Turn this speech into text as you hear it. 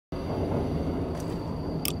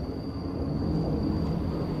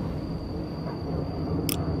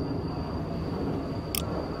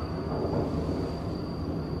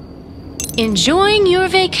Enjoying your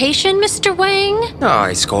vacation, Mr. Wang? Oh,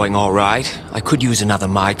 it's going all right. I could use another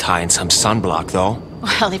Mai Tai and some sunblock, though.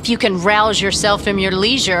 Well, if you can rouse yourself from your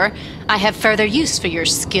leisure, I have further use for your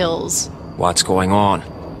skills. What's going on?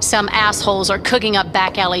 Some assholes are cooking up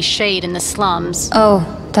back alley shade in the slums. Oh,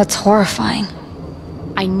 that's horrifying.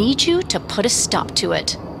 I need you to put a stop to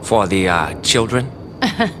it. For the, children?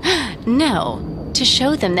 No. To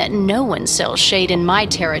show them that no one sells shade in my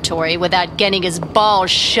territory without getting his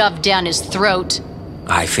balls shoved down his throat.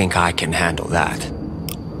 I think I can handle that.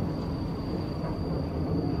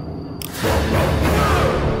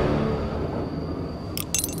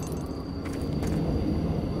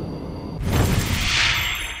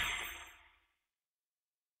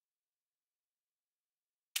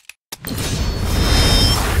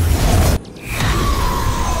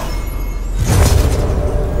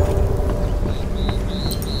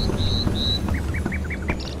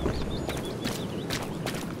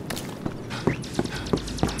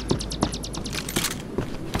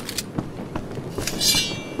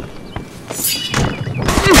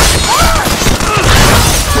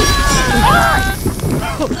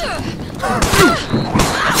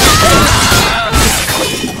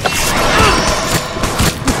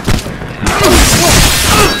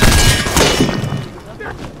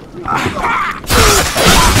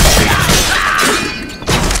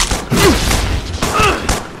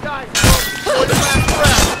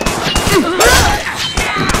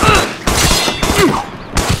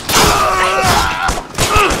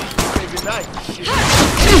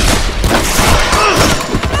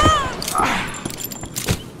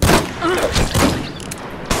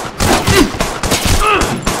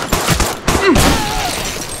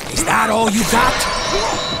 Is that all you got?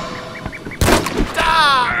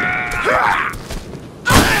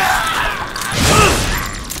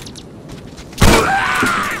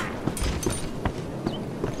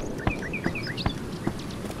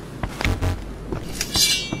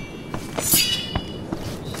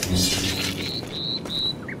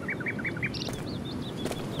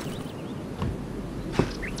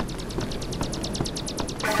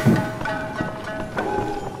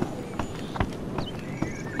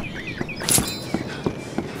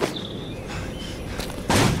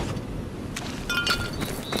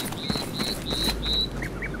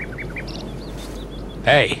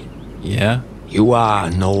 Hey. Yeah? You,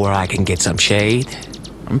 know where I can get some shade?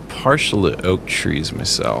 I'm partial to oak trees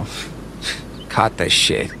myself. Cut the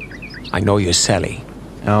shit. I know you're selling.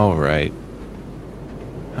 Alright.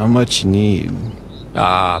 How much you need?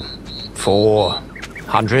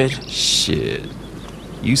 400? Shit.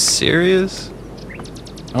 You serious?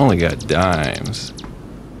 I only got dimes.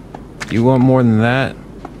 You want more than that?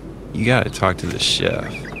 You gotta talk to the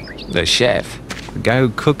chef. The chef? The guy who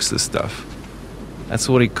cooks the stuff. That's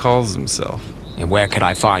what he calls himself. And where can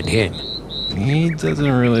I find him? He doesn't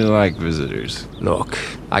really like visitors. Look,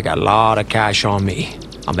 I got a lot of cash on me.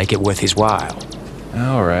 I'll make it worth his while.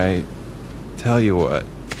 Alright. Tell you what.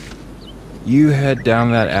 You head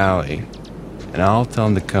down that alley, and I'll tell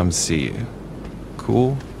him to come see you.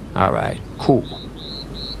 Cool? Alright, cool.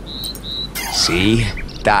 See?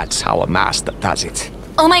 That's how a master does it.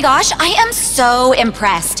 Oh my gosh, I am so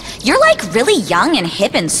impressed. You're like really young and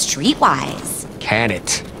hip and streetwise. Can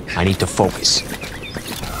it? I need to focus.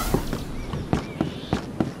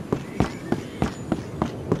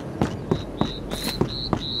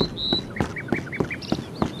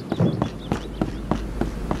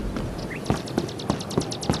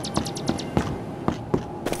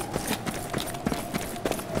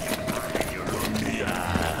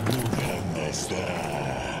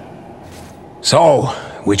 So,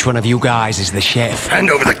 which one of you guys is the chef? Hand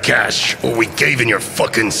over the cash, or we cave in your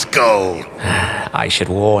fucking skull. I should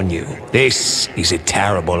warn you, this is a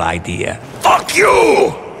terrible idea. Fuck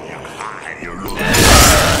you!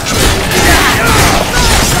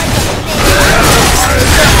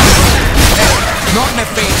 Not in the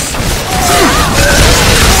face!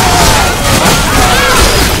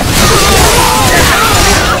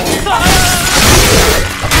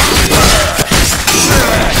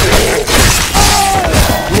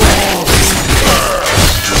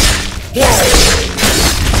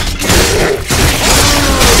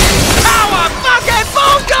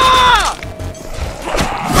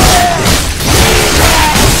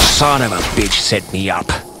 Son of a bitch set me up.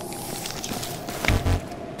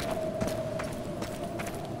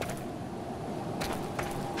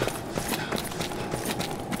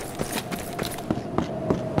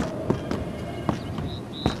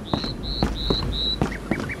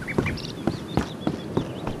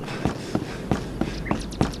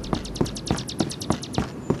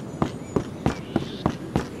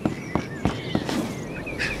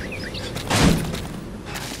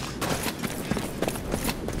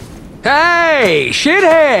 Hey,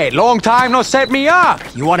 shithead! Long time no set me up.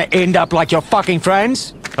 You want to end up like your fucking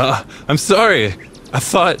friends? I'm sorry. I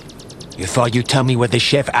thought... You thought you'd tell me where the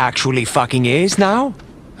chef actually fucking is now?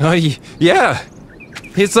 Yeah.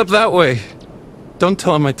 He's up that way. Don't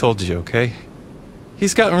tell him I told you, okay?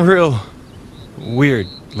 He's gotten real... weird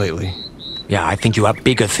lately. Yeah, I think you have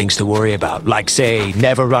bigger things to worry about. Like, say,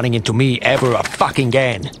 never running into me ever a fucking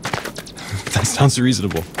again. That sounds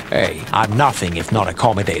reasonable. Hey, I'm nothing if not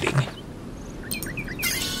accommodating.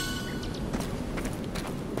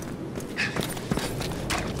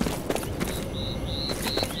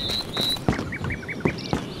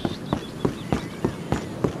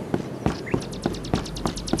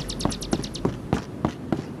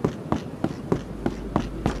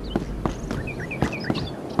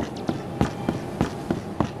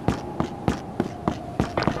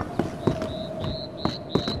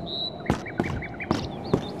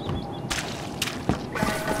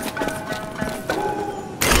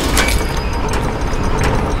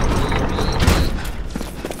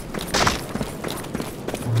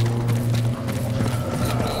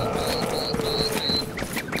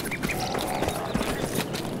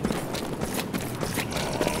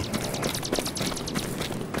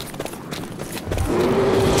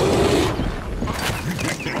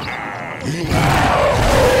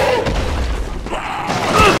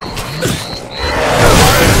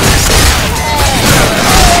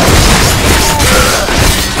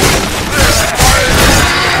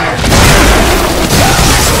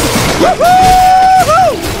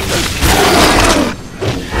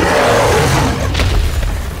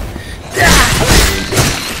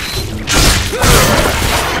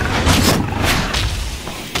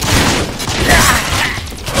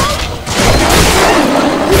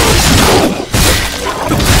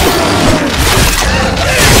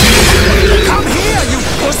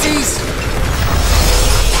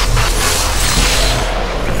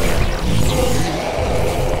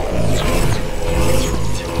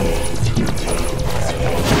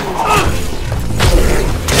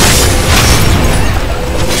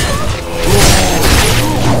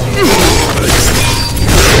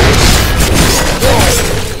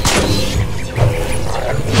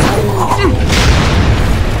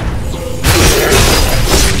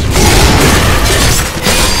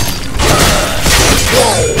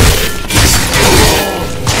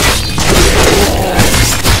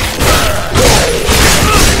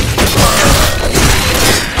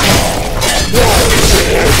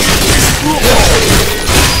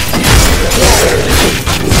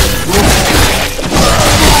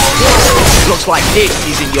 Looks like this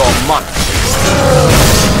is in your month.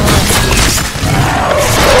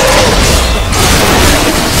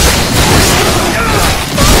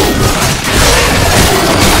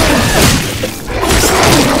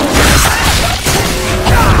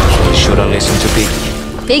 Should I listen to Biggie?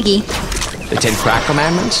 Biggie? The 10 crack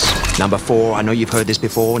commandments? Number 4, I know you've heard this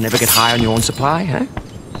before, never get high on your own supply, huh?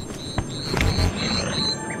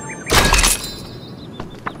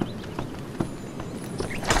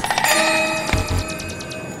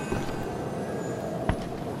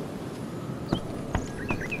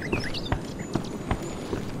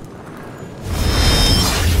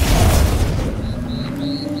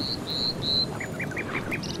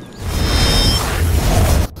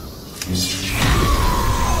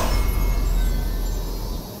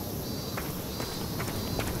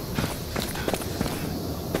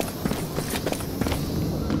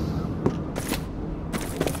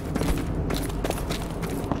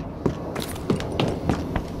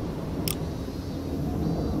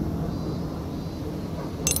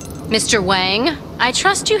 Mr. Wang, I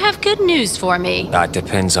trust you have good news for me. That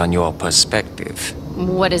depends on your perspective.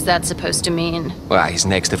 What is that supposed to mean? Well, his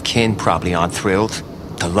next of kin probably aren't thrilled.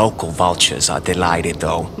 The local vultures are delighted,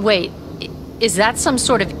 though. Wait, is that some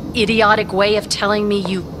sort of idiotic way of telling me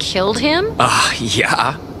you killed him?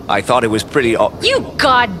 Yeah. I thought it was pretty You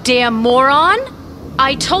goddamn moron!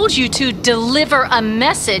 I told you to deliver a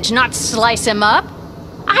message, not slice him up.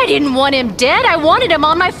 I didn't want him dead, I wanted him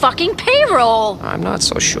on my fucking payroll! I'm not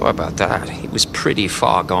so sure about that. He was pretty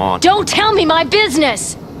far gone. Don't tell me my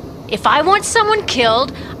business! If I want someone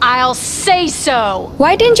killed, I'll say so!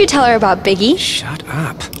 Why didn't you tell her about Biggie? Shut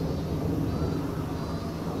up.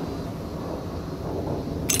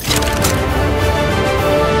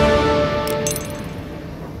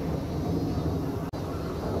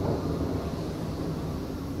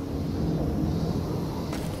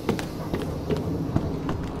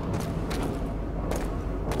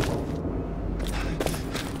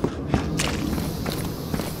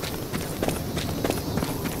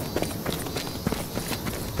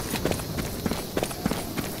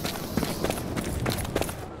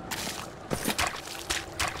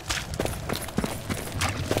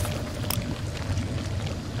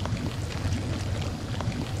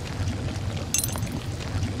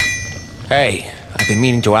 Hey, I've been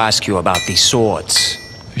meaning to ask you about these swords.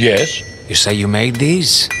 Yes? You say you made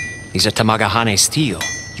these? These are Tamagahane steel.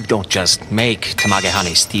 You don't just make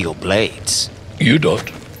Tamagahane steel blades. You don't,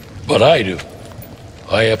 but I do.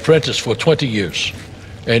 I apprenticed for 20 years,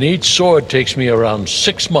 and each sword takes me around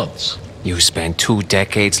 6 months. You spent 2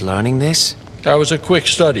 decades learning this? That was a quick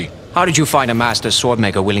study. How did you find a master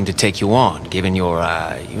swordmaker willing to take you on, given your,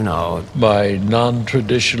 you know... My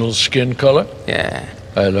non-traditional skin color? Yeah.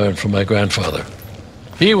 I learned from my grandfather.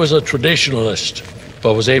 He was a traditionalist,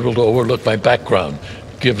 but was able to overlook my background,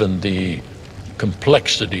 given the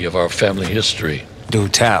complexity of our family history. Do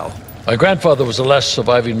tell. My grandfather was the last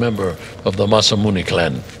surviving member of the Masamune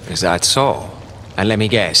clan. Is that so? And let me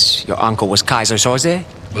guess, your uncle was Kaiser Soze?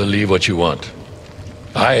 Believe what you want.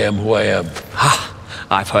 I am who I am. Ah,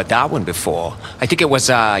 I've heard that one before. I think it was,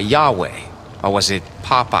 Yahweh. Or was it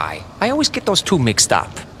Popeye? I always get those two mixed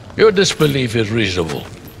up. Your disbelief is reasonable.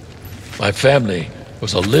 My family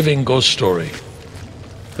was a living ghost story.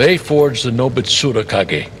 They forged the Nobitsura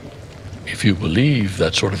Kage. If you believe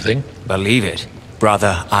that sort of thing. Believe it.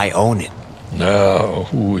 Brother, I own it. Now,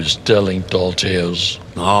 who is telling tall tales?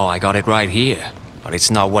 Oh, I got it right here. But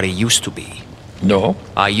it's not what it used to be. No?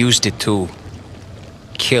 I used it to...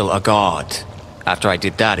 kill a god. After I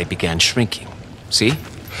did that, it began shrinking. See?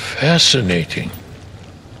 Fascinating.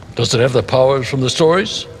 Does it have the powers from the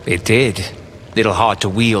stories? It did. Little hard to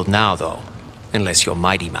wield now, though. Unless you're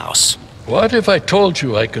Mighty Mouse. What if I told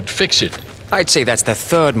you I could fix it? I'd say that's the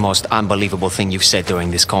third most unbelievable thing you've said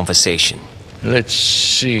during this conversation. Let's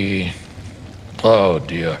see... Oh,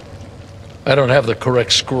 dear. I don't have the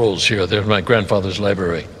correct scrolls here. They're in my grandfather's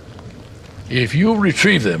library. If you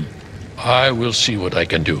retrieve them, I will see what I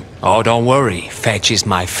can do. Oh, don't worry. Fetch is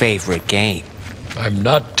my favorite game. I'm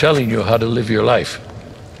not telling you how to live your life.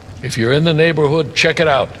 If you're in the neighborhood, check it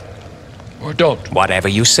out. Or don't. Whatever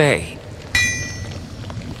you say.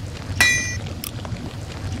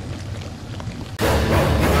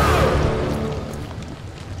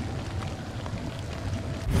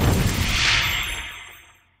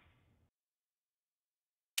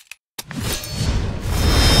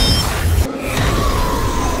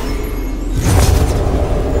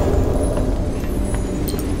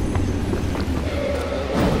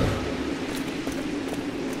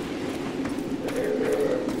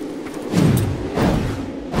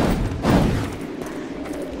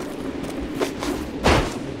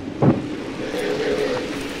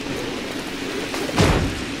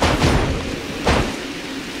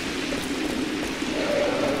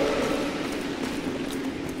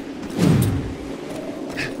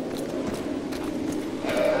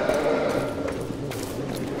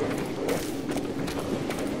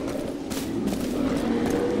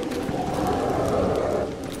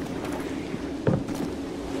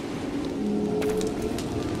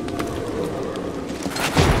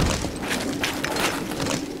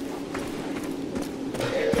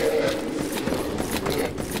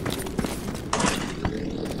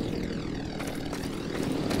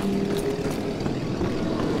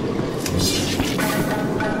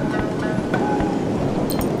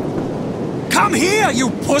 Come here, you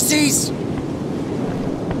pussies!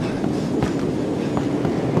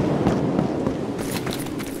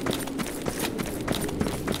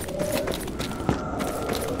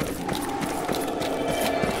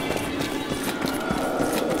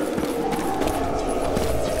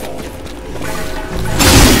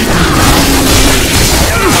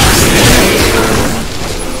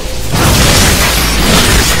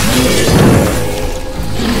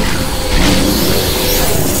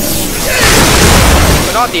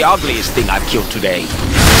 Not the ugliest thing I've killed today.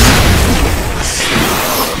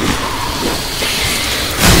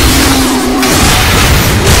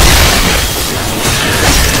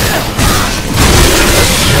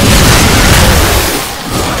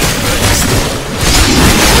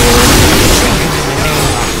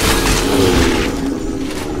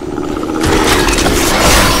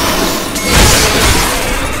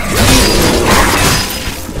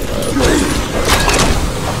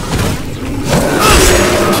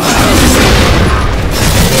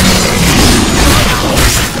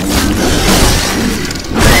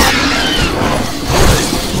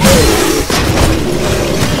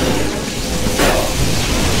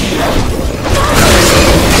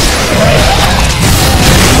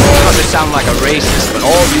 Sound like a racist, but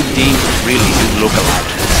all you demons really do look alike.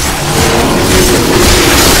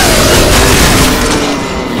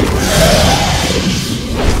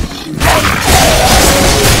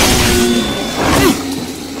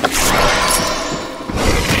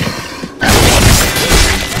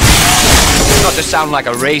 Not to sound like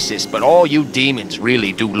a racist, but all you demons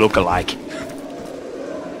really do look alike.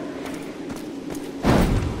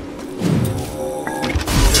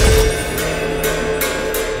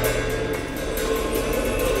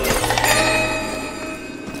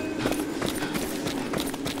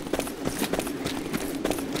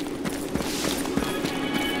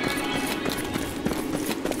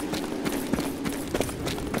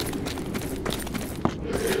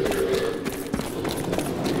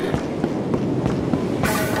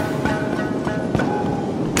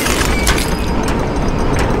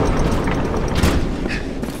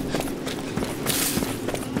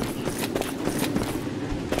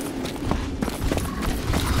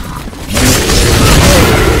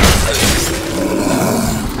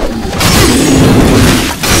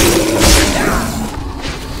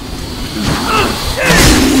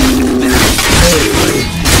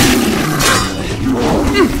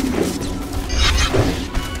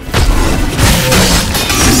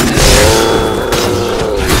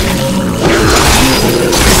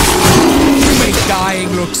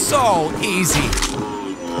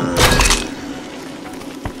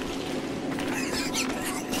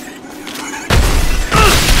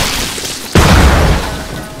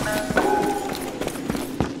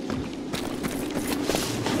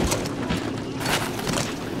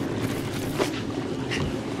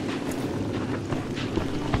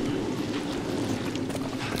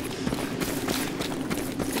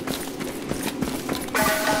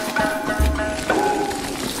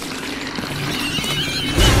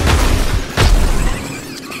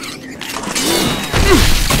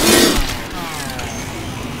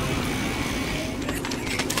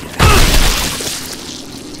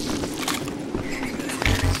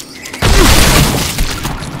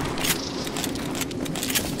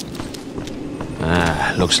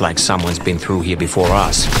 Looks like someone's been through here before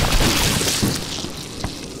us.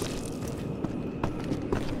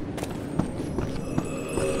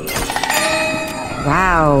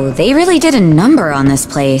 Wow, they really did a number on this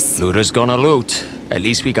place. Looter's gonna loot. At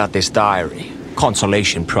least we got this diary.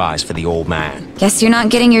 Consolation prize for the old man. Guess you're not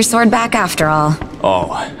getting your sword back after all.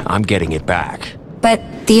 Oh, I'm getting it back. But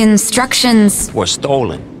the instructions... Were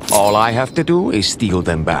stolen. All I have to do is steal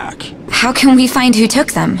them back. How can we find who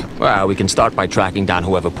took them? Well, we can start by tracking down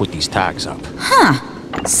whoever put these tags up. Huh.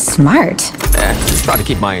 Smart. Try to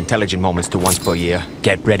keep my intelligent moments to once per year.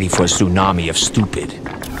 Get ready for a tsunami of stupid.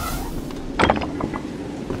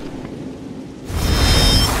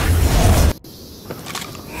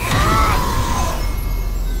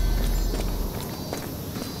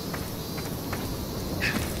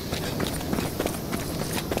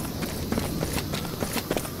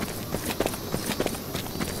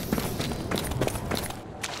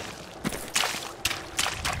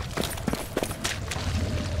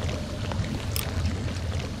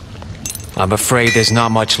 I'm afraid there's not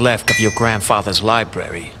much left of your grandfather's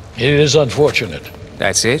library. It is unfortunate.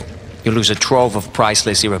 That's it? You lose a trove of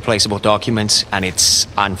priceless, irreplaceable documents, and it's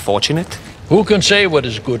unfortunate? Who can say what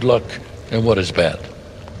is good luck and what is bad?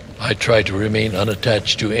 I try to remain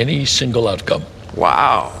unattached to any single outcome.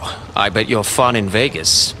 Wow. I bet you're fun in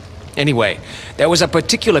Vegas. Anyway, there was a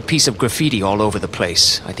particular piece of graffiti all over the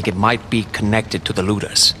place. I think it might be connected to the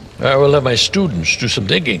looters. I will have my students do some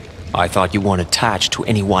digging. I thought you weren't attached to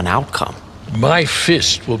any one outcome. My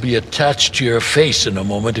fist will be attached to your face in a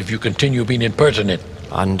moment if you continue being impertinent.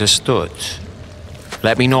 Understood.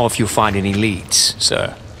 Let me know if you find any leads,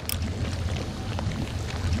 sir.